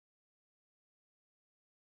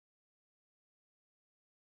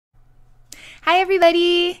Hi,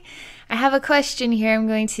 everybody. I have a question here I'm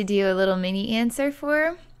going to do a little mini answer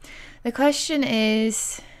for. The question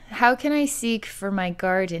is, how can I seek for my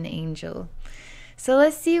guardian angel? So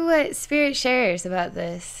let's see what Spirit shares about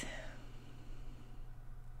this.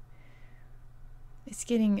 It's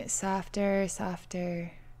getting softer,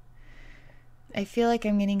 softer. I feel like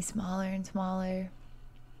I'm getting smaller and smaller.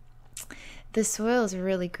 The soil is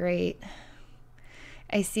really great.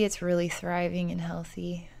 I see it's really thriving and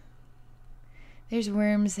healthy. There's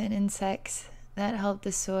worms and insects that help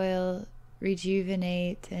the soil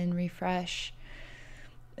rejuvenate and refresh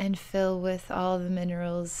and fill with all the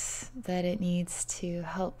minerals that it needs to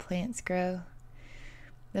help plants grow.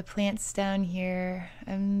 The plants down here,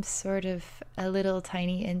 I'm sort of a little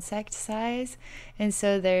tiny insect size, and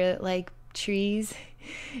so they're like trees,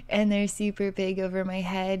 and they're super big over my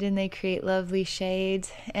head, and they create lovely shade,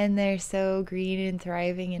 and they're so green and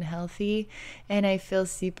thriving and healthy, and I feel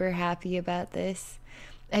super happy about this.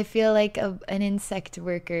 I feel like an insect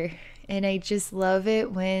worker, and I just love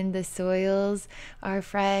it when the soils are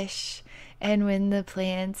fresh and when the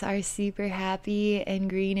plants are super happy and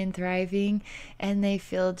green and thriving, and they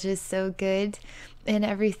feel just so good, and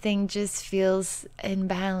everything just feels in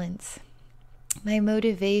balance. My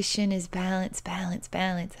motivation is balance, balance,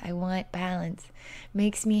 balance. I want balance.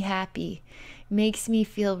 Makes me happy. Makes me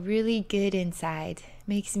feel really good inside.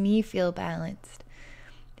 Makes me feel balanced.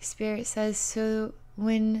 Spirit says, so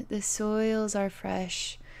when the soils are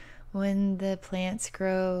fresh, when the plants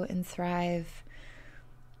grow and thrive,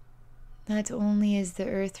 not only is the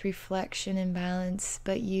earth reflection in balance,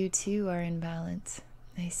 but you too are in balance.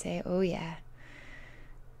 I say, oh yeah.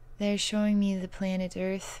 They're showing me the planet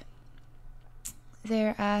Earth.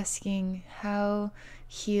 They're asking, how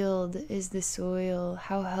healed is the soil?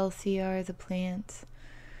 How healthy are the plants?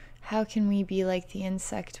 How can we be like the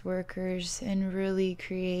insect workers and really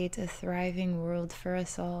create a thriving world for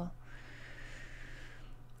us all?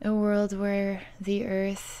 A world where the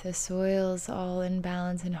earth, the soil is all in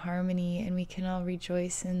balance and harmony, and we can all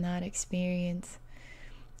rejoice in that experience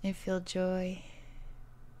and feel joy.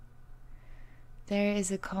 There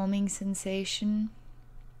is a calming sensation,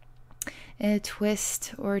 a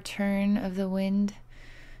twist or turn of the wind,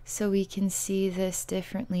 so we can see this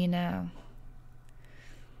differently now.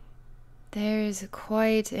 There is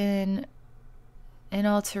quite an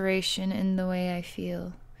alteration in the way I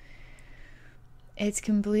feel. It's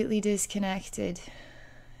completely disconnected.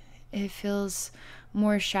 It feels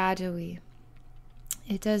more shadowy.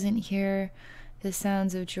 It doesn't hear the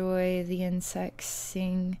sounds of joy the insects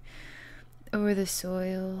sing, or the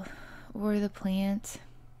soil, or the plant.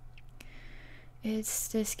 It's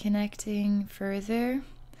disconnecting further,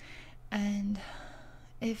 and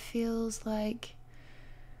it feels like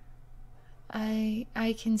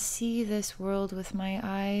I can see this world with my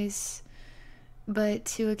eyes, but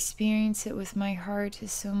to experience it with my heart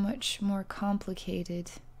is so much more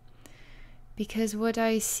complicated. Because what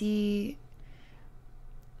I see,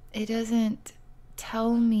 it doesn't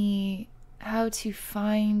tell me how to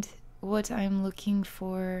find what I'm looking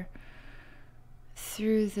for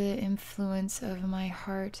through the influence of my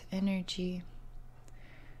heart energy.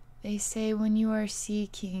 They say when you are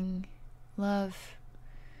seeking love,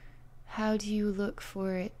 how do you look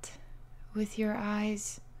for it? With your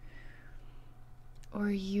eyes? Or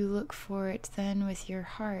you look for it then with your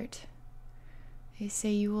heart? They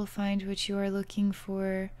say you will find what you are looking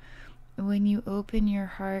for when you open your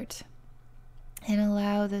heart and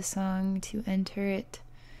allow the song to enter it,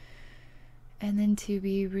 and then to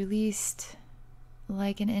be released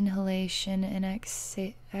like an inhalation and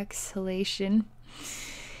exhalation.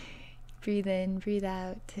 Breathe in, breathe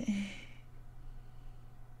out.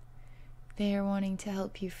 They are wanting to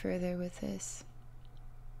help you further with this.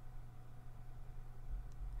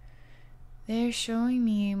 They're showing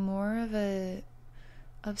me more of a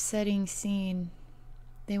upsetting scene.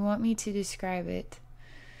 They want me to describe it.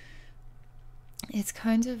 It's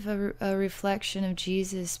kind of a reflection of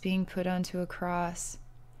Jesus being put onto a cross.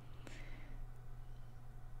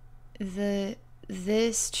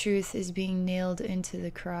 This truth is being nailed into the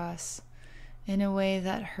cross in a way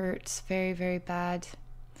that hurts very, very bad.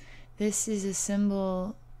 This is a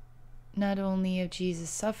symbol not only of Jesus'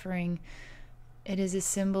 suffering, it is a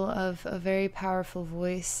symbol of a very powerful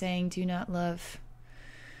voice saying, do not love.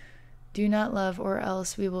 Do not love, or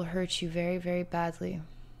else we will hurt you very, very badly.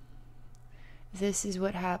 This is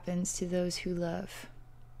what happens to those who love.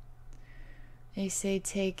 They say,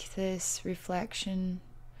 take this reflection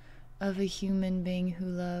of a human being who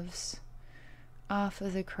loves off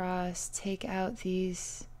of the cross. Take out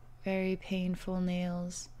these very painful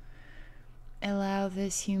nails. Allow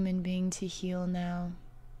this human being to heal now.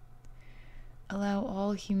 Allow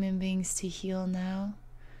all human beings to heal now,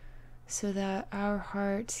 so that our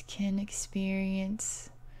heart can experience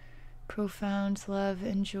profound love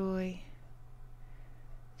and joy.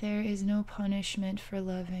 There is no punishment for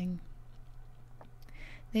loving.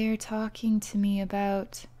 They are talking to me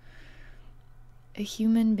about a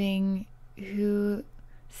human being who,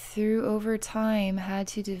 through over time, had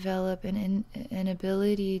to develop an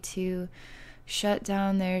ability to shut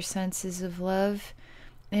down their senses of love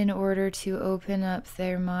in order to open up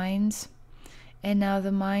their minds. And now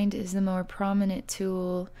the mind is the more prominent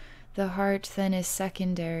tool. The heart then is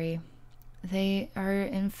secondary. They are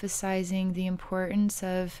emphasizing the importance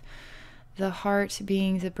of the heart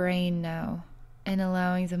being the brain now, and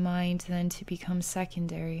allowing the mind then to become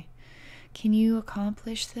secondary. Can you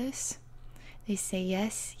accomplish this? They say,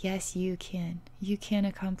 yes, yes, you can. You can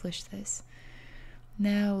accomplish this.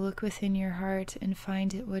 Now look within your heart and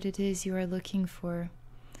find it what it is you are looking for.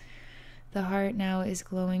 The heart now is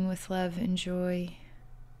glowing with love and joy.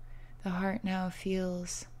 The heart now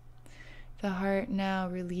feels. The heart now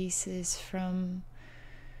releases from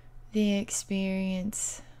the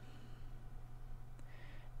experience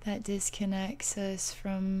that disconnects us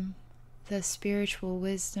from the spiritual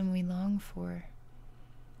wisdom we long for.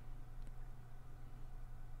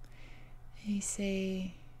 They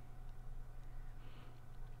say,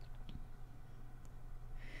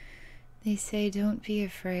 don't be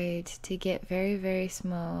afraid to get very, very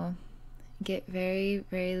small, get very,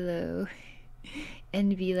 very low,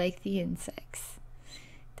 and be like the insects.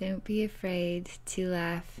 Don't be afraid to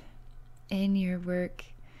laugh in your work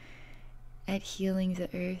at healing the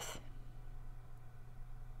earth,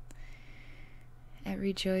 at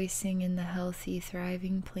rejoicing in the healthy,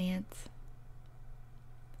 thriving plants.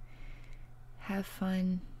 Have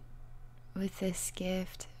fun with this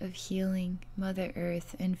gift of healing Mother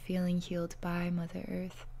Earth and feeling healed by Mother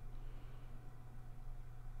Earth.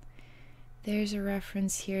 There's a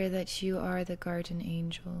reference here that you are the guardian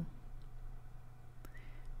angel.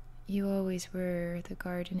 You always were the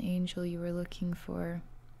guardian angel you were looking for.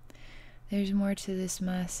 There's more to this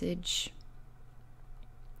message.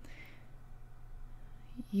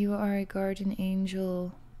 You are a guardian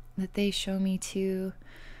angel that they show me too,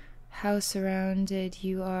 how surrounded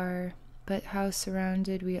you are, but how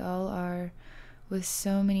surrounded we all are with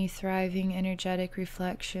so many thriving energetic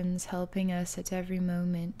reflections helping us at every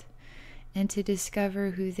moment. And to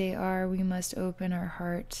discover who they are, we must open our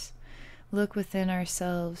hearts, look within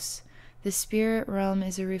ourselves. The spirit realm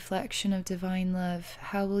is a reflection of divine love.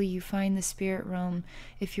 How will you find the spirit realm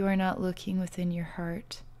if you are not looking within your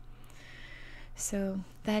heart? So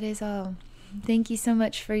that is all. Thank you so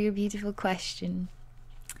much for your beautiful question.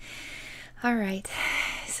 All right,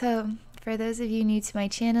 so for those of you new to my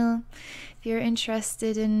channel, if you're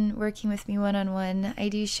interested in working with me one-on-one, I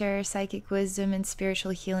do share psychic wisdom and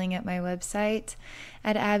spiritual healing at my website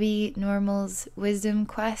at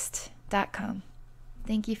abbynormalswisdomquest.com.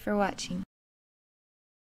 Thank you for watching.